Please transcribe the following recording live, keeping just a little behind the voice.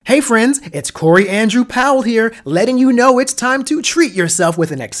Hey friends, it's Corey Andrew Powell here, letting you know it's time to treat yourself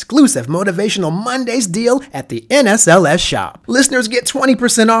with an exclusive Motivational Mondays deal at the NSLS shop. Listeners get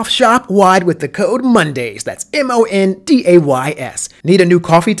 20% off shop-wide with the code MONDAYS. That's MONDAYS. Need a new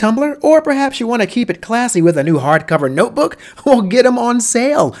coffee tumbler? Or perhaps you want to keep it classy with a new hardcover notebook? Well, get them on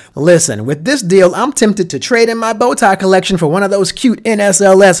sale. Listen, with this deal, I'm tempted to trade in my bow tie collection for one of those cute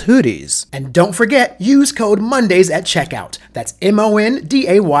NSLS hoodies. And don't forget, use code MONDAYS at checkout. That's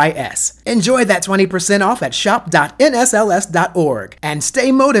MONDAYS. Enjoy that 20% off at shop.nsls.org. And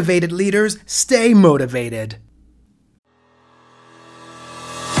stay motivated, leaders. Stay motivated.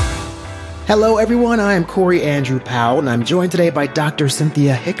 Hello, everyone. I am Corey Andrew Powell, and I'm joined today by Dr.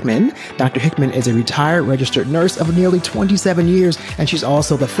 Cynthia Hickman. Dr. Hickman is a retired registered nurse of nearly 27 years, and she's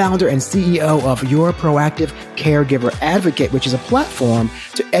also the founder and CEO of Your Proactive Caregiver Advocate, which is a platform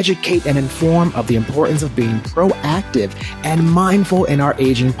to educate and inform of the importance of being proactive and mindful in our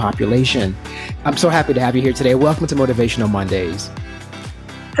aging population. I'm so happy to have you here today. Welcome to Motivational Mondays.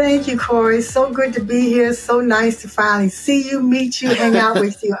 Thank you, Corey. So good to be here. So nice to finally see you, meet you, hang out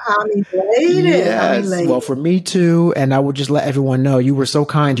with you. I'm elated. Yes. Well, for me too. And I will just let everyone know you were so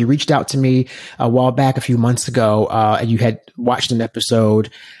kind. You reached out to me a while back, a few months ago, and you had watched an episode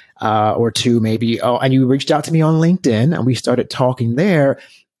or two maybe. And you reached out to me on LinkedIn and we started talking there.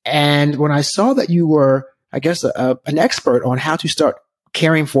 And when I saw that you were, I guess, an expert on how to start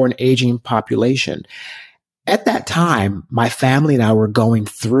caring for an aging population, at that time, my family and I were going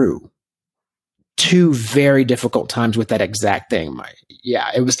through two very difficult times with that exact thing.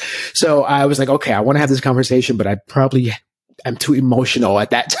 It was, so I was like, okay, I want to have this conversation, but I probably am too emotional at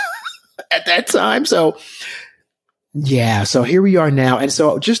that, at that time. So yeah, so here we are now. And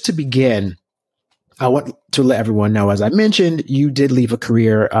so just to begin, I want to let everyone know, as I mentioned, you did leave a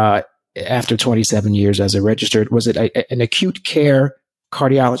career, after 27 years as a registered, was it an acute care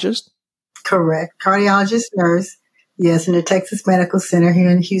cardiologist? Correct. Cardiologist nurse. Yes, in the Texas Medical Center here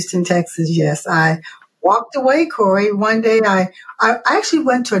in Houston, Texas. Yes, I walked away, Corey. One day I actually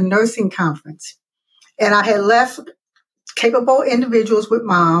went to a nursing conference and I had left capable individuals with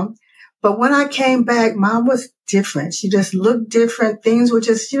Mom. But when I came back, Mom was different. She just looked different. Things were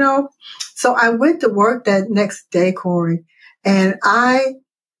just, So I went to work that next day, Corey, and I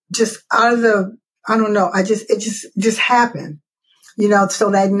just it just happened, so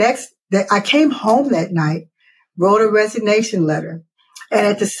that I came home that night, wrote a resignation letter. And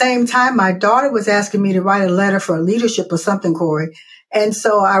at the same time, my daughter was asking me to write a letter for leadership or something, Corey. And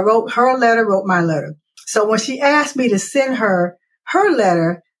so I wrote her letter, wrote my letter. So when she asked me to send her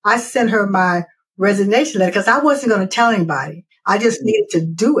letter, I sent her my resignation letter because I wasn't going to tell anybody. I just needed to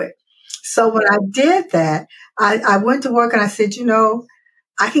do it. So when I did that, I went to work and I said,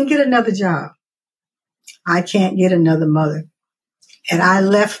 I can get another job. I can't get another mother. And I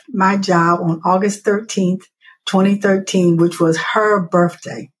left my job on August 13th, 2013, which was her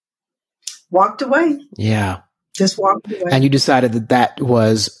birthday. Walked away. Yeah. Just walked away. And you decided that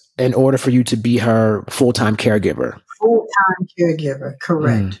was in order for you to be her full-time caregiver. Full-time caregiver,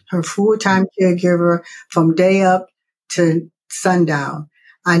 correct. Her full-time caregiver from day up to sundown.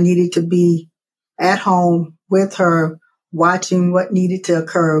 I needed to be at home with her, watching what needed to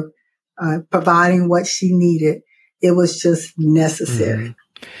occur, providing what she needed. It was just necessary.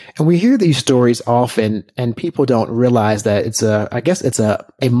 And we hear these stories often, and people don't realize that it's a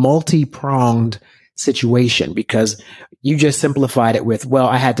multi-pronged situation, because you just simplified it with, well,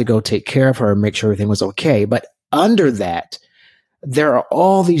 I had to go take care of her and make sure everything was okay. But under that, there are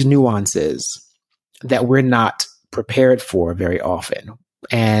all these nuances that we're not prepared for very often.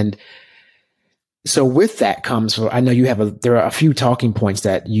 And so with that comes, I know there are a few talking points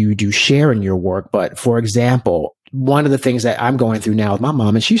that you do share in your work, but for example, one of the things that I'm going through now with my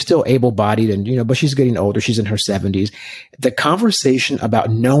mom, and she's still able-bodied and, but she's getting older. She's in her 70s. The conversation about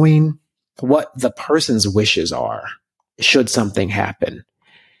knowing what the person's wishes are should something happen.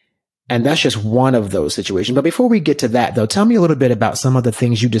 And that's just one of those situations. But before we get to that, though, tell me a little bit about some of the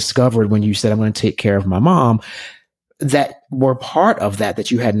things you discovered when you said, I'm going to take care of my mom, that were part of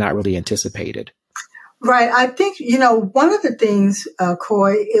that you had not really anticipated. Right. I think, one of the things,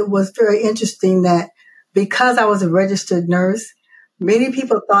 Corey, it was very interesting that because I was a registered nurse, many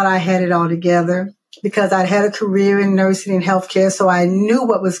people thought I had it all together because I'd had a career in nursing and healthcare. So I knew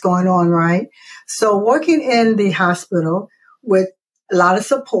what was going on, right? So working in the hospital with a lot of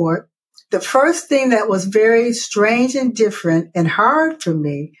support, the first thing that was very strange and different and hard for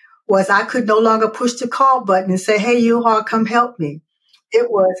me was I could no longer push the call button and say, hey, you all come help me.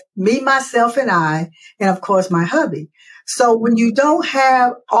 It was me, myself, and I, and of course, my hubby. So when you don't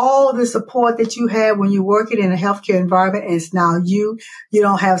have all the support that you had when you're working in a healthcare environment, and it's now you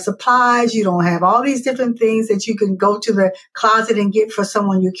don't have supplies, you don't have all these different things that you can go to the closet and get for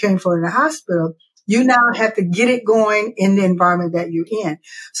someone you're caring for in the hospital. You now have to get it going in the environment that you're in.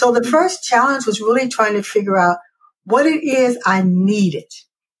 So the first challenge was really trying to figure out what it is I needed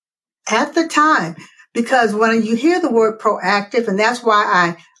at the time. Because when you hear the word proactive, and that's why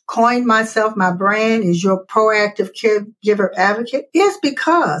I coined myself, my brand is your proactive caregiver advocate, is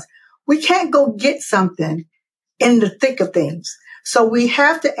because we can't go get something in the thick of things. So we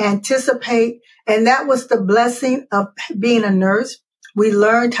have to anticipate. And that was the blessing of being a nurse. We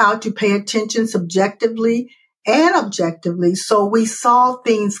learned how to pay attention subjectively and objectively. So we saw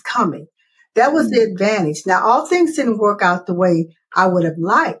things coming. That was the advantage. Now, all things didn't work out the way I would have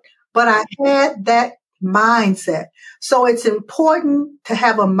liked, but I had that mindset. So it's important to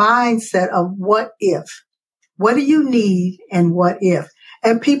have a mindset of what if. What do you need and what if?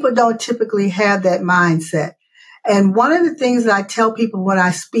 And people don't typically have that mindset. And one of the things that I tell people when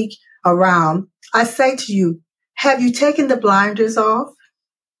I speak around, I say to you, have you taken the blinders off?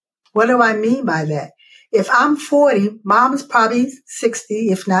 What do I mean by that? If I'm 40, mom's probably 60,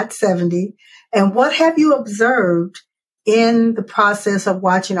 if not 70. And what have you observed in the process of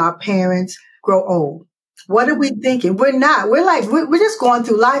watching our parents grow old? What are we thinking? We're not. We're just going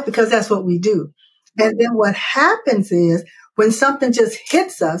through life because that's what we do. And then what happens is when something just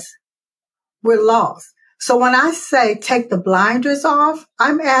hits us, we're lost. So when I say take the blinders off,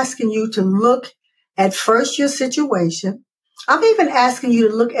 I'm asking you to look at first your situation. I'm even asking you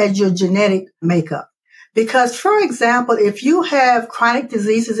to look at your genetic makeup. Because, for example, if you have chronic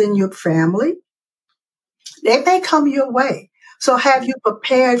diseases in your family, they may come your way. So have you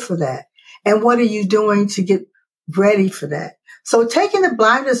prepared for that? And what are you doing to get ready for that? So taking the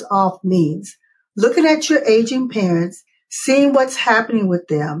blinders off means looking at your aging parents, seeing what's happening with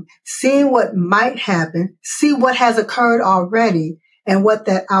them, seeing what might happen, see what has occurred already, and what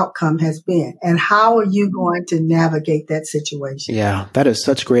that outcome has been. And how are you going to navigate that situation? Yeah, that is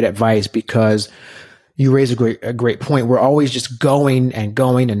such great advice because you raise a great point. We're always just going and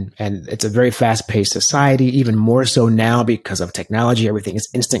going, and it's a very fast-paced society, even more so now because of technology. Everything is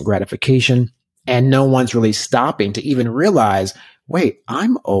instant gratification, and no one's really stopping to even realize, wait,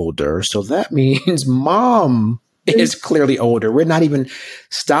 I'm older, so that means mom is clearly older. We're not even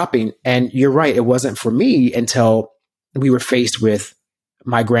stopping. And you're right, it wasn't for me until we were faced with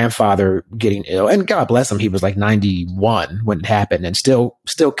my grandfather getting ill, and God bless him, he was like 91 when it happened and still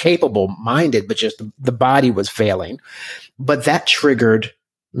capable minded, but just the body was failing. But that triggered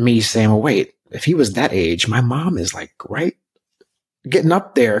me saying, well, wait, if he was that age, my mom is like right getting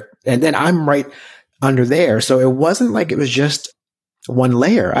up there and then I'm right under there. So it wasn't like it was just one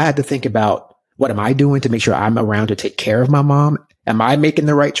layer. I had to think about what am I doing to make sure I'm around to take care of my mom? Am I making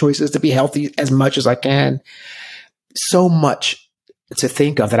the right choices to be healthy as much as I can? So much to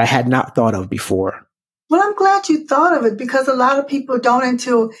think of that I had not thought of before. Well, I'm glad you thought of it because a lot of people don't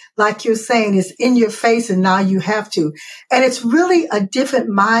until, like you're saying, it's in your face and now you have to. And it's really a different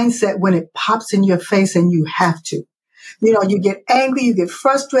mindset when it pops in your face and you have to. You know, you get angry, you get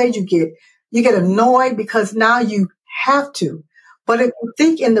frustrated, you get annoyed because now you have to. But if you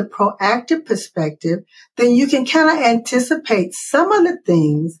think in the proactive perspective, then you can kind of anticipate some of the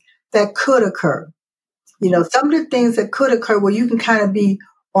things that could occur. You know, some of the things that could occur where you can kind of be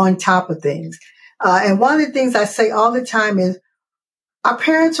on top of things. And one of the things I say all the time is our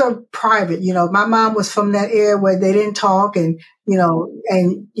parents are private. You know, my mom was from that era where they didn't talk and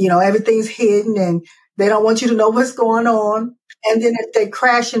everything's hidden and they don't want you to know what's going on. And then if they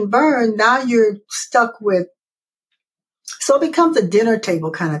crash and burn, now you're stuck with. So it becomes a dinner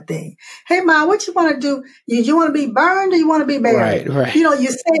table kind of thing. Hey, Mom, what you want to do? You want to be burned or you want to be buried? Right. You know,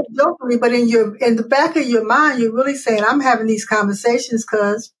 you say it jokingly, but in the back of your mind, you're really saying, I'm having these conversations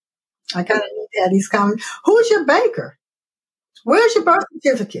because I kind of need to have these conversations. Who's your banker? Where's your birth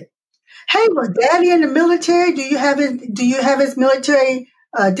certificate? Hey, was Daddy in the military? Do you have his military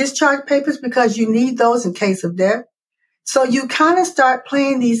discharge papers? Because you need those in case of death. So you kind of start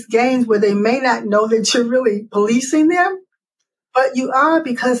playing these games where they may not know that you're really policing them, but you are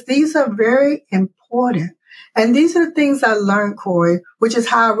because these are very important. And these are the things I learned, Corey, which is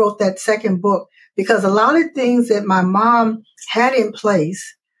how I wrote that second book, because a lot of things that my mom had in place,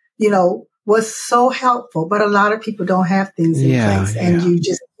 you know, was so helpful, but a lot of people don't have things in place. And you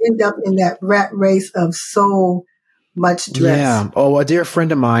just end up in that rat race of so much stress. Yeah. Oh, a dear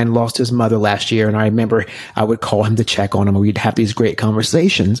friend of mine lost his mother last year. And I remember I would call him to check on him. We'd have these great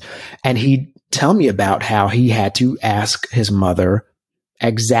conversations. And he'd tell me about how he had to ask his mother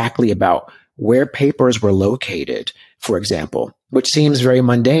exactly about where papers were located for example, which seems very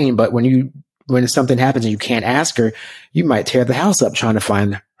mundane, but when something happens and you can't ask her, you might tear the house up trying to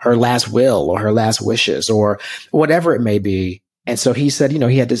find her last will or her last wishes or whatever it may be. And so he said,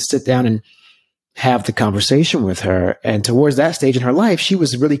 he had to sit down and have the conversation with her. And towards that stage in her life, she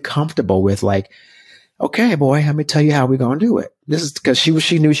was really comfortable with like, okay, boy, let me tell you how we're going to do it. This is because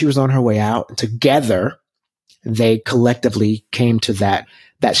she knew she was on her way out. And together, they collectively came to that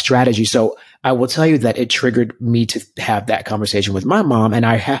strategy. So I will tell you that it triggered me to have that conversation with my mom. And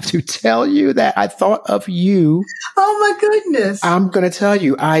I have to tell you that I thought of you. Oh my goodness. I'm going to tell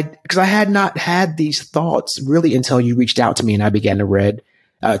you, because I had not had these thoughts really until you reached out to me and I began to read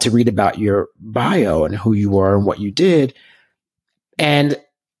about your bio and who you were and what you did. And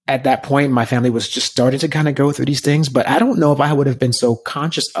at that point, my family was just starting to kind of go through these things, but I don't know if I would have been so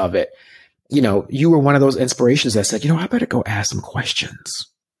conscious of it. You were one of those inspirations that said, I better go ask some questions.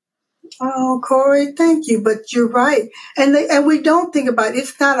 Oh, Corey, thank you. But you're right. And we don't think about it.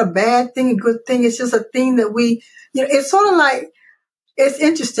 It's not a bad thing, a good thing. It's just a thing that it's sort of like, it's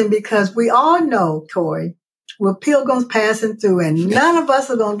interesting because we all know, Corey, we're pilgrims passing through and none of us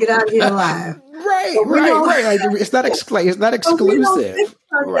are going to get out of here alive. Right. Like, it's not exclusive.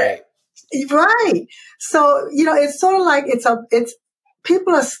 Right. Right. So, it's sort of like it's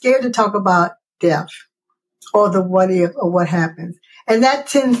people are scared to talk about death or the what if or what happens. And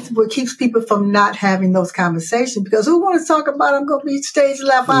that what keeps people from not having those conversations because who wants to talk about I'm going to be stage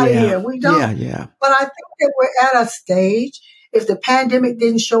left out of here? We don't. Yeah. But I think that we're at a stage, if the pandemic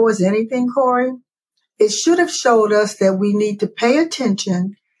didn't show us anything, Corey, it should have showed us that we need to pay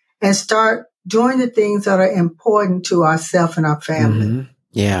attention and start doing the things that are important to ourselves and our family. Mm-hmm.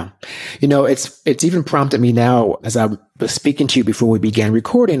 Yeah. It's even prompted me now as I was speaking to you before we began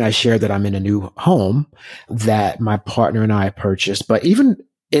recording, I shared that I'm in a new home that my partner and I purchased. But even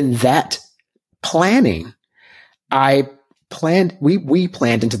in that planning, we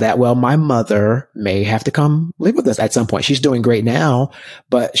planned into that. Well, my mother may have to come live with us at some point. She's doing great now,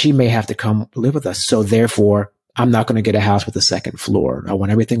 but she may have to come live with us. So therefore, I'm not going to get a house with a second floor. I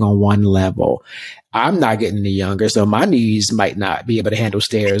want everything on one level. I'm not getting any younger, so my knees might not be able to handle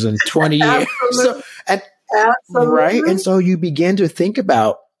stairs in 20 years. Absolutely. Right? And so you begin to think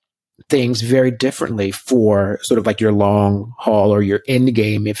about things very differently for sort of like your long haul or your end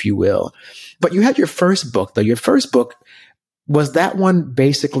game, if you will. But you had your first book, though. Your first book, was that one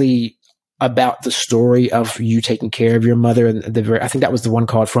basically about the story of you taking care of your mother? And I think that was the one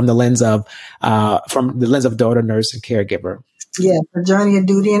called From the Lens of Daughter, Nurse, and Caregiver. Yeah, The Journey of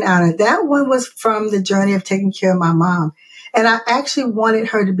Duty and Honor. That one was from the journey of taking care of my mom. And I actually wanted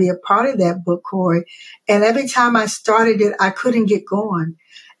her to be a part of that book, Corey. And every time I started it, I couldn't get going.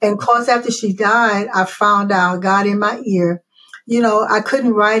 And of course, after she died, I found out, got in my ear, I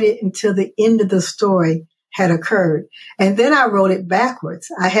couldn't write it until the end of the story had occurred. And then I wrote it backwards.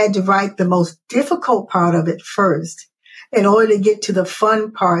 I had to write the most difficult part of it first in order to get to the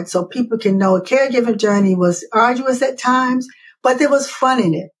fun part so people can know a caregiving journey was arduous at times, but there was fun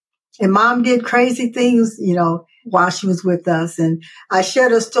in it. And Mom did crazy things, while she was with us. And I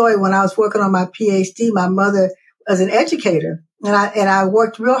shared a story when I was working on my PhD. My mother was an educator and I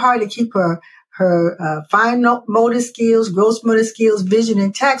worked real hard to keep her fine motor skills, gross motor skills, vision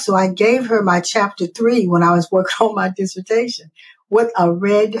intact. So I gave her my chapter 3 when I was working on my dissertation with a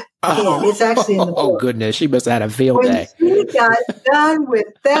red pen. It's actually in the book. Oh, goodness. She must have had a field day. When she got done with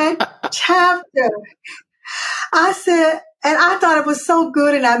that chapter, I said, and I thought it was so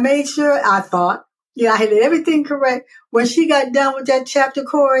good. And I made sure I had everything correct. When she got done with that chapter,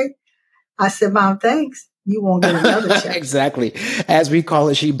 Corey, I said, Mom, thanks. You won't get another chapter. Exactly. As we call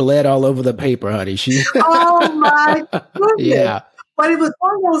it, she bled all over the paper, honey. Oh, my goodness. Yeah. But it was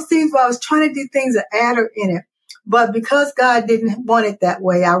one of those things where I was trying to do things that add her in it. But because God didn't want it that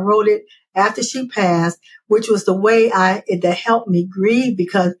way, I wrote it after she passed, which was the way that helped me grieve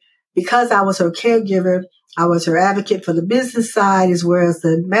because I was her caregiver. I was her advocate for the business side as well as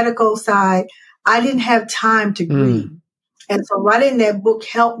the medical side. I didn't have time to grieve. And so writing that book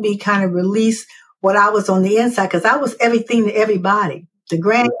helped me kind of release what I was on the inside, because I was everything to everybody. The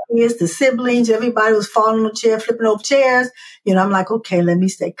grandkids, the siblings, everybody was falling on the chair, flipping over chairs. I'm like, okay, let me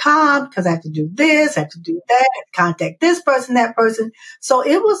stay calm because I have to do this, I have to do that, I have to contact this person, that person. So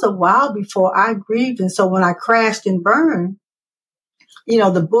it was a while before I grieved. And so when I crashed and burned,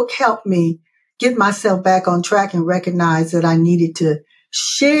 the book helped me get myself back on track and recognize that I needed to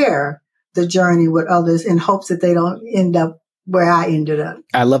share the journey with others in hopes that they don't end up where I ended up.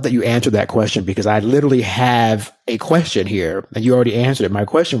 I love that you answered that question because I literally have a question here and you already answered it. My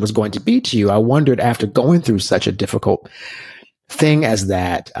question was going to be to you. I wondered, after going through such a difficult thing as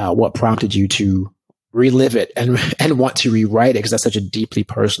that, what prompted you to relive it and want to rewrite it because that's such a deeply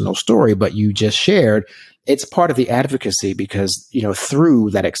personal story. But you just shared, it's part of the advocacy because,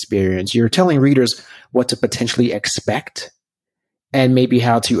 through that experience, you're telling readers what to potentially expect and maybe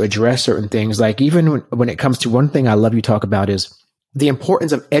how to address certain things. Like even when it comes to one thing I love you talk about is the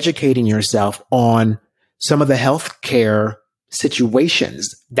importance of educating yourself on some of the healthcare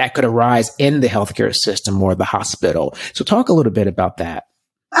situations that could arise in the healthcare system or the hospital. So talk a little bit about that.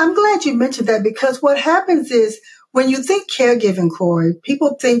 I'm glad you mentioned that because what happens is when you think caregiving, Corey,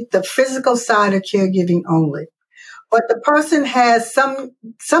 people think the physical side of caregiving only. But the person has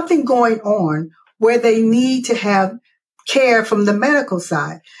something going on where they need to have care from the medical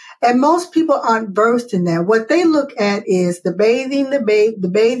side. And most people aren't versed in that. What they look at is the bathing, the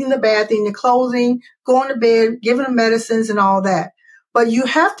bathing, the clothing, going to bed, giving them medicines and all that. But you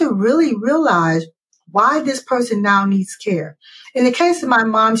have to really realize why this person now needs care. In the case of my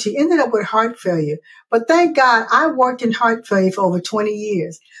mom, she ended up with heart failure. But thank God I worked in heart failure for over 20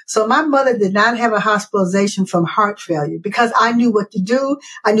 years. So my mother did not have a hospitalization from heart failure because I knew what to do.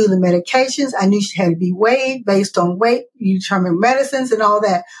 I knew the medications. I knew she had to be weighed based on weight. You determine medicines and all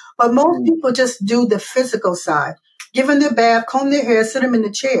that. But most people just do the physical side. Give them their bath, comb their hair, sit them in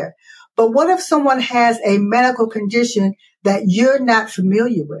the chair. But what if someone has a medical condition that you're not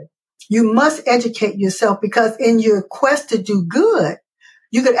familiar with? You must educate yourself because in your quest to do good,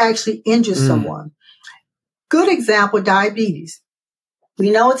 you could actually injure someone. Good example, diabetes. We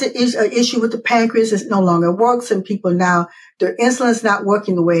know it's an issue with the pancreas. It no longer works and people now, their insulin's not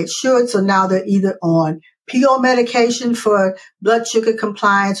working the way it should. So now they're either on PO medication for blood sugar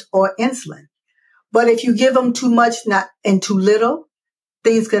compliance or insulin. But if you give them too much and too little,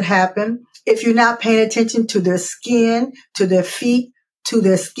 things could happen. If you're not paying attention to their skin, to their feet, to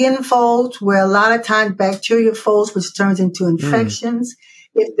their skin folds, where a lot of times bacteria folds, which turns into infections.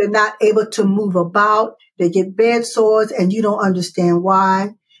 If they're not able to move about, they get bed sores and you don't understand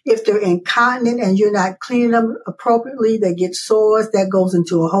why. If they're incontinent and you're not cleaning them appropriately, they get sores. That goes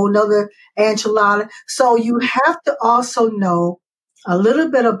into a whole nother enchilada. So you have to also know a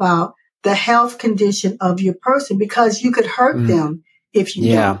little bit about the health condition of your person because you could hurt them if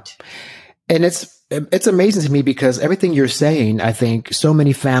you don't. And it's amazing to me because everything you're saying, I think so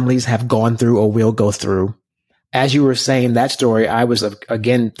many families have gone through or will go through. As you were saying that story, I was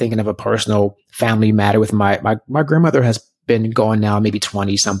again thinking of a personal family matter with my grandmother has been gone now maybe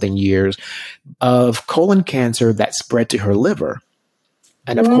 20 something years of colon cancer that spread to her liver.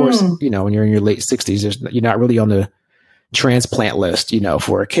 And of course, when you're in your late 60s, you're not really on the transplant list,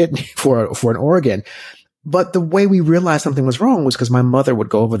 for a kidney, for an organ. But the way we realized something was wrong was because my mother would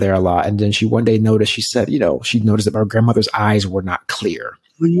go over there a lot. And then she one day noticed, she said, she noticed that my grandmother's eyes were not clear.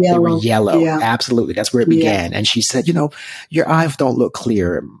 They were yellow. Yeah. Absolutely. That's where it began. And she said, your eyes don't look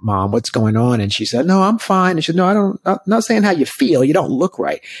clear, Mom. What's going on? And she said, no, I'm fine. And she said, no, I'm not saying how you feel. You don't look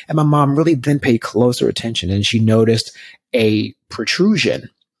right. And my mom really then paid closer attention and she noticed a protrusion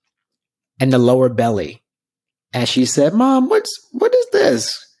in the lower belly. And she said, Mom, what is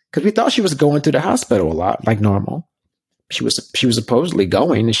this? Because we thought she was going to the hospital a lot, like normal. She was supposedly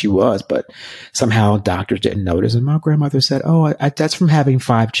going, and she was, but somehow doctors didn't notice. And my grandmother said, "Oh, that's from having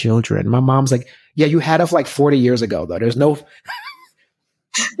 5 children." My mom's like, "Yeah, you had us like 40 years ago, though. There's no,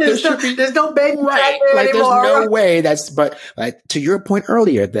 there's no baby right. Like anymore. There's no way that's." But like to your point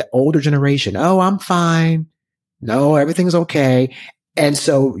earlier, the older generation, "Oh, I'm fine. No, everything's okay." And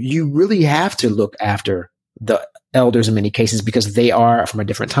so you really have to look after the elders in many cases because they are from a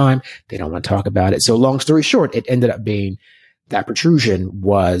different time. They don't want to talk about it. So long story short, it ended up being that protrusion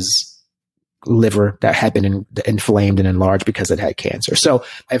was liver that had been inflamed and enlarged because it had cancer. So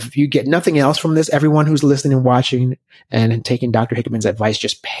if you get nothing else from this, everyone who's listening and watching and taking Dr. Hickman's advice,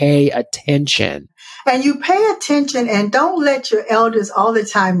 just pay attention. And you pay attention and don't let your elders all the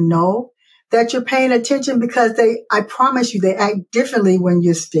time know that you're paying attention because I promise you, they act differently when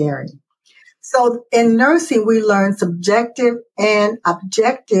you're staring. So in nursing, we learn subjective and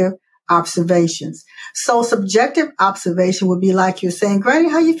objective observations. So subjective observation would be like you're saying, Granny,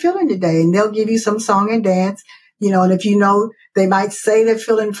 how you feeling today? And they'll give you some song and dance, and if they might say they're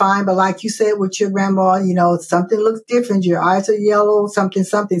feeling fine, but like you said with your grandma, something looks different. Your eyes are yellow, something.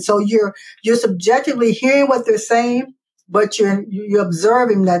 So you're subjectively hearing what they're saying, but you're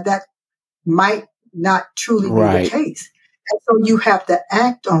observing that might not truly be the case. And so you have to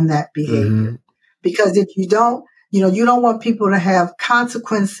act on that behavior because if you don't, you don't want people to have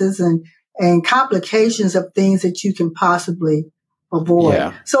consequences and complications of things that you can possibly avoid.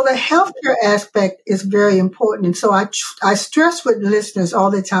 Yeah. So the healthcare aspect is very important. And so I stress with listeners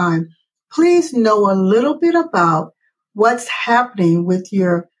all the time, please know a little bit about what's happening with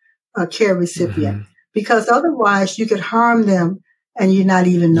your care recipient. because otherwise you could harm them and you not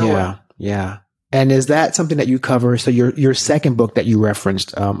even know it. Yeah. And is that something that you cover? So your second book that you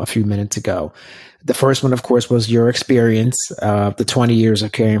referenced a few minutes ago, the first one, of course, was your experience, the 20 years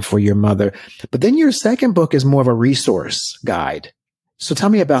of caring for your mother. But then your second book is more of a resource guide. So tell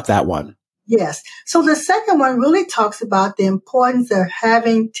me about that one. Yes. So the second one really talks about the importance of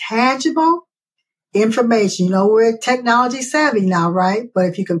having tangible information. You know, we're technology savvy now, right? But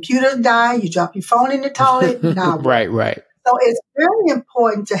if your computer die, you drop your phone in the toilet. Now, Right. So it's very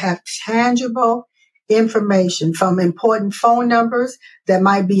important to have tangible information, from important phone numbers that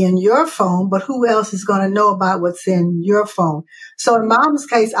might be in your phone, but who else is going to know about what's in your phone? So in Mom's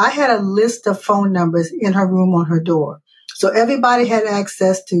case, I had a list of phone numbers in her room on her door. So everybody had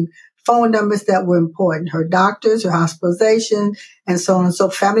access to phone numbers that were important, her doctors, her hospitalization, and so on. So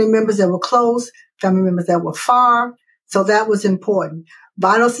family members that were close, family members that were far. So that was important.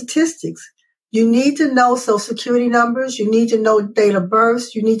 Vital statistics. You need to know social security numbers. You need to know date of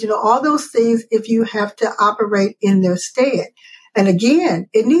birth. You need to know all those things if you have to operate in their stead. And again,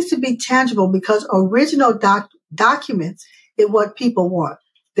 it needs to be tangible, because original documents is what people want.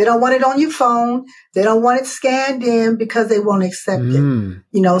 They don't want it on your phone. They don't want it scanned in because they won't accept it.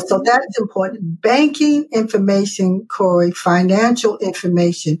 You know, so that's important. Banking information, Corey, financial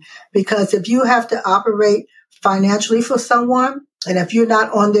information, because if you have to operate financially for someone, and if you're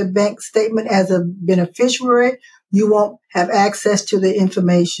not on their bank statement as a beneficiary, you won't have access to the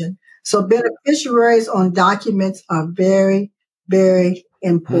information. So beneficiaries on documents are very, very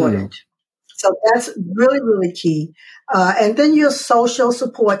important. So that's really, really key. And then your social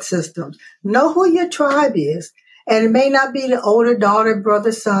support systems. Know who your tribe is. And it may not be the older daughter,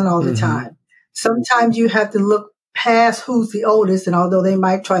 brother, son all the time. Sometimes you have to look past who's the oldest, and although they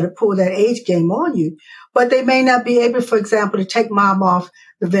might try to pull that age game on you, but they may not be able, for example, to take mom off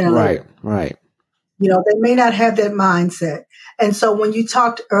the ventilator. Right. You know, they may not have that mindset. And so when you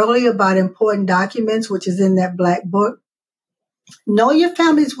talked earlier about important documents, which is in that black book, know your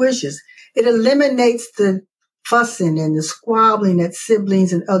family's wishes. It eliminates the fussing and the squabbling that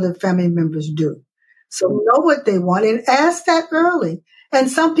siblings and other family members do. So know what they want and ask that early. And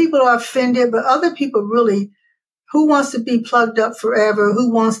some people are offended, but other people really, who wants to be plugged up forever?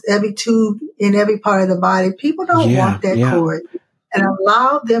 Who wants every tube in every part of the body? People don't want that, Corey. And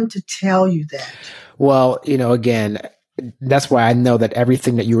allow them to tell you that. Well, you know, again, that's why I know that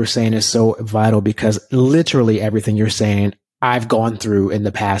everything that you were saying is so vital, because literally everything you're saying, I've gone through in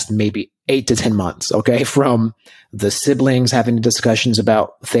the past maybe 8 to 10 months, okay? From the siblings having discussions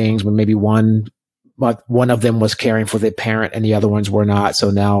about things when maybe one of them was caring for the parent and the other ones were not.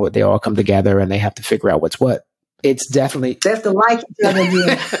 So now they all come together and they have to figure out what's what. It's definitely... They have to like each other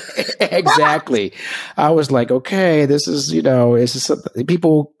again. Exactly. I was like, okay, this is, you know, it's just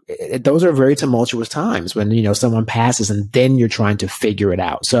people, those are very tumultuous times when, you know, someone passes and then you're trying to figure it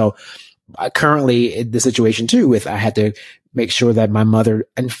out. So currently in the situation too, with I had to make sure that my mother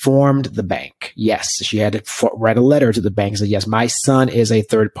informed the bank. Yes, she had to write a letter to the bank and say, yes, my son is a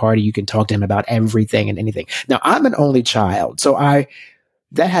third party. You can talk to him about everything and anything. Now, I'm an only child, so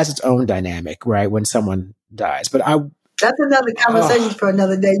that has its own dynamic, right? When someone dies, but that's another conversation for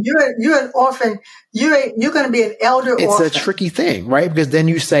another day. You're an orphan. You're going to be an elder orphan. It's a tricky thing, right? Because then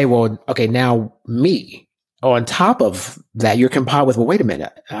you say, well, okay, now me. On top of that, you're compiled with, well, wait a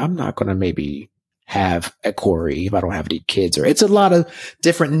minute, I'm not going to maybe have a Corey if I don't have any kids, or it's a lot of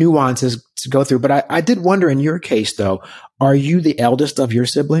different nuances to go through. But I did wonder, in your case though, are you the eldest of your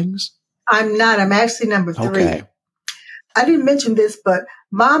siblings? I'm not. I'm actually number 3. Okay. I didn't mention this, but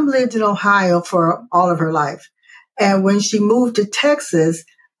Mom lived in Ohio for all of her life. And when she moved to Texas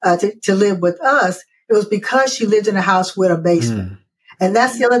to live with us, it was because she lived in a house with a basement. And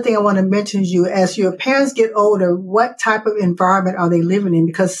that's the other thing I want to mention to you. As your parents get older, what type of environment are they living in?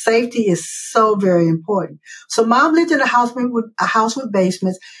 Because safety is so very important. So Mom lived in a house with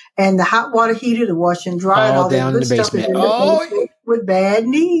basements, and the hot water heater, the wash and dry, and all that good stuff is in the basement with bad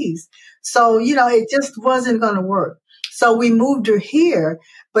knees. So, you know, it just wasn't going to work. So we moved her here.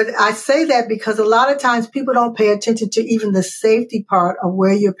 But I say that because a lot of times people don't pay attention to even the safety part of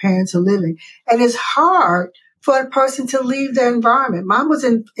where your parents are living. And it's hard for a person to leave their environment. Mom was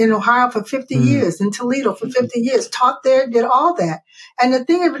in Ohio for 50 years, in Toledo for 50 years, taught there, did all that. And the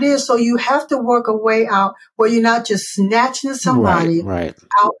thing of it is, so you have to work a way out where you're not just snatching somebody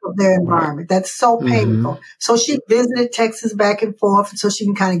out of their environment. That's so painful. So she visited Texas back and forth so she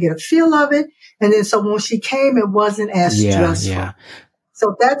can kind of get a feel of it. And then so when she came, it wasn't as stressful.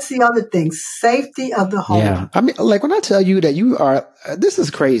 So that's the other thing, safety of the home. Yeah. I mean, like when I tell you that you are, this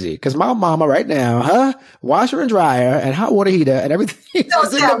is crazy because my mama right now, washer and dryer and hot water heater and everything is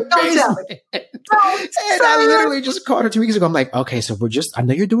in the basement. And I literally just called her 2 weeks ago. I'm like, okay, so I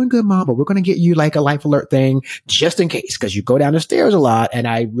know you're doing good, Mom, but we're going to get you like a life alert thing just in case because you go down the stairs a lot and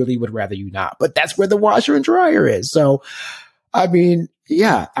I really would rather you not. But that's where the washer and dryer is. So, I mean,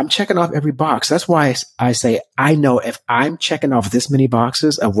 yeah, I'm checking off every box. That's why I say, I know if I'm checking off this many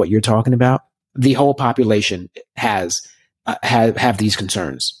boxes of what you're talking about, the whole population have these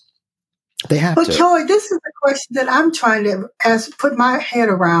concerns. They have to. But Joy, this is the question that I'm trying to put my head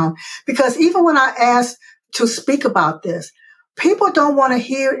around, because even when I ask to speak about this, people don't want to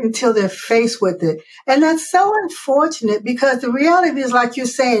hear it until they're faced with it. And that's so unfortunate because the reality is, like you're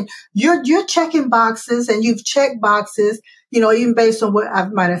saying, you're checking boxes and you've checked boxes, even based on what I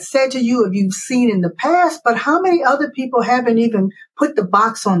might have said to you or you've seen in the past. But how many other people haven't even put the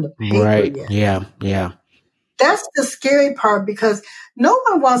box on the paper yet? Yeah. Yeah. That's the scary part because no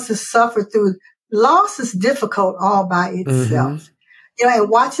one wants to suffer through loss. Is difficult all by itself. And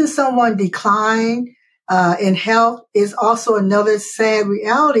watching someone decline in health is also another sad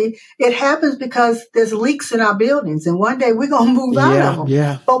reality. It happens because there's leaks in our buildings and one day we're going to move out of them.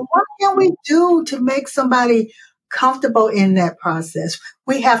 Yeah. But what can we do to make somebody comfortable in that process?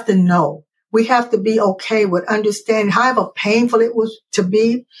 We have to know. We have to be okay with understanding however painful it was to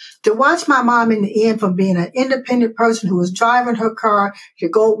be. To watch my mom in the end from being an independent person who was driving her car,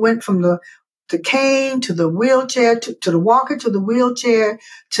 went from the cane to the wheelchair, to the walker to the wheelchair,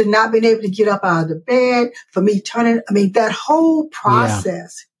 to not being able to get up out of the bed, for me that whole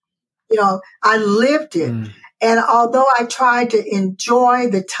process, I lived it. And although I tried to enjoy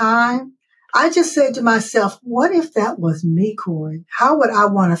the time, I just said to myself, what if that was me, Corey? How would I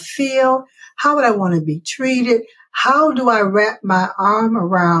want to feel? How would I want to be treated? How do I wrap my arm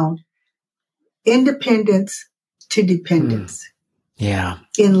around independence to dependence? Yeah.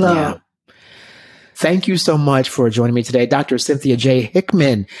 In love. Yeah. Thank you so much for joining me today, Dr. Cynthia J.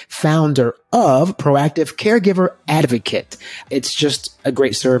 Hickman, founder of Proactive Caregiver Advocate. It's just a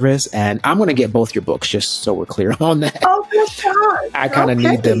great service, and I'm going to get both your books just so we're clear on that. Oh, good God. I kind of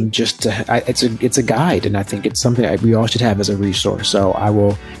need them just to. It's a guide, and I think it's something we all should have as a resource. So I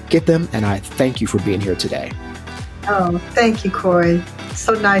will get them, and I thank you for being here today. Oh, thank you, Corey.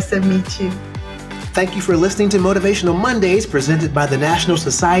 So nice to meet you. Thank you for listening to Motivational Mondays, presented by the National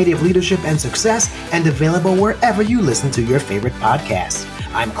Society of Leadership and Success, and available wherever you listen to your favorite podcasts.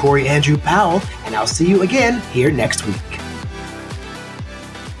 I'm Corey Andrew Powell, and I'll see you again here next week.